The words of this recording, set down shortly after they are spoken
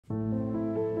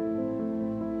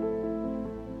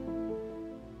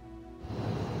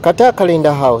Qatar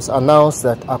Calendar House announced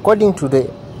that according to the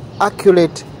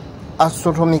accurate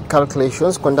astronomical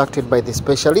calculations conducted by the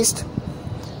specialist,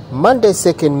 Monday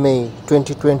 2nd May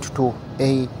 2022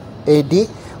 AD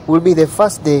will be the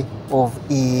first day of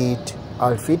Eid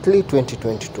al-Fitr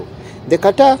 2022. The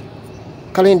Qatar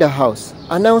Calendar House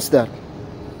announced that,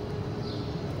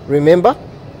 remember,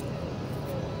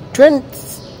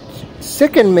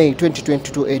 2nd May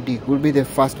 2022 AD will be the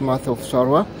first month of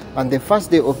Shawwal and the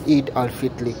first day of Eid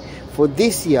al-Fitr for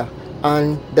this year,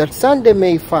 and that Sunday,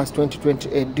 May 1st,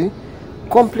 2020 AD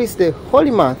completes the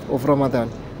holy month of Ramadan,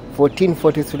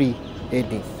 1443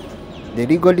 AD. The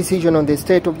legal decision on the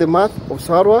state of the month of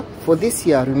Shawwal for this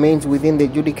year remains within the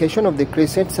jurisdiction of the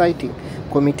Crescent Sighting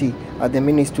Committee at the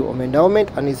Ministry of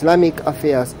Endowments and Islamic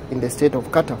Affairs in the State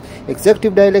of Qatar.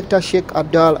 Executive Director Sheikh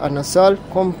Abdullah Al-Ansari,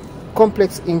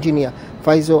 Complex Engineer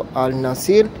Faisal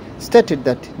Al-Ansari stated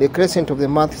that the crescent of the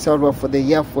month Shawwal for the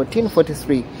year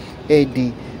 1443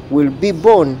 AD will be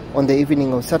born on the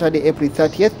evening of Saturday, April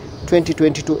 30th,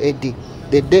 2022 AD.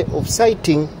 The day of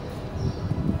sighting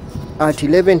at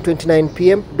 11:29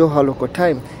 p.m. Doha local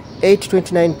time,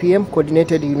 8:29 p.m.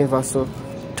 Coordinated Universal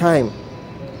Time.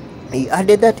 He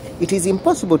added that it is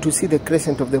impossible to see the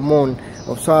crescent of the moon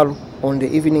of Shawwal on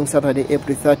the evening Saturday,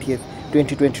 April 30th,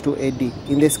 2022 AD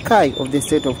in the sky of the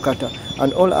State of Qatar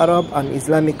and all Arab and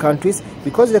Islamic countries,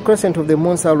 because the crescent of the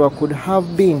moon Shawwal could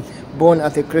have been born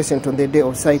at the crescent on the day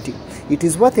of sighting. It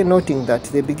is worth noting that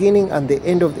the beginning and the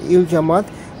end of the Hijjah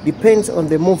month depends on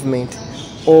the movement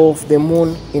of the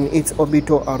moon in its orbit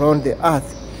around the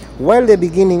earth, while the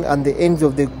beginning and the ends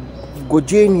of the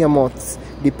Gregorian months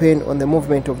depend on the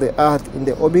movement of the earth in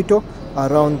the orbit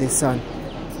around the sun.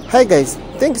 Hi guys,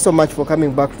 thank you so much for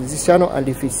coming back to this channel, and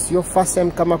if it's your first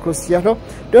time come across this channel,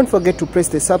 don't forget to press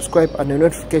the subscribe and the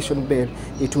notification bell.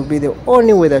 It will be the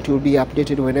only way that you'll be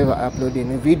updated whenever I upload a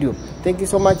new video. Thank you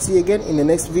so much. See you again in the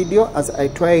next video as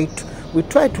we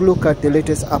try to look at the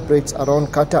latest updates around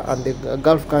Qatar and the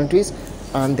Gulf countries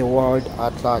and the world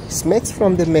at large. It's Mex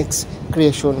from the Mex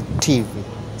Creation TV.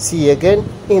 See you again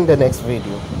in the next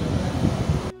video.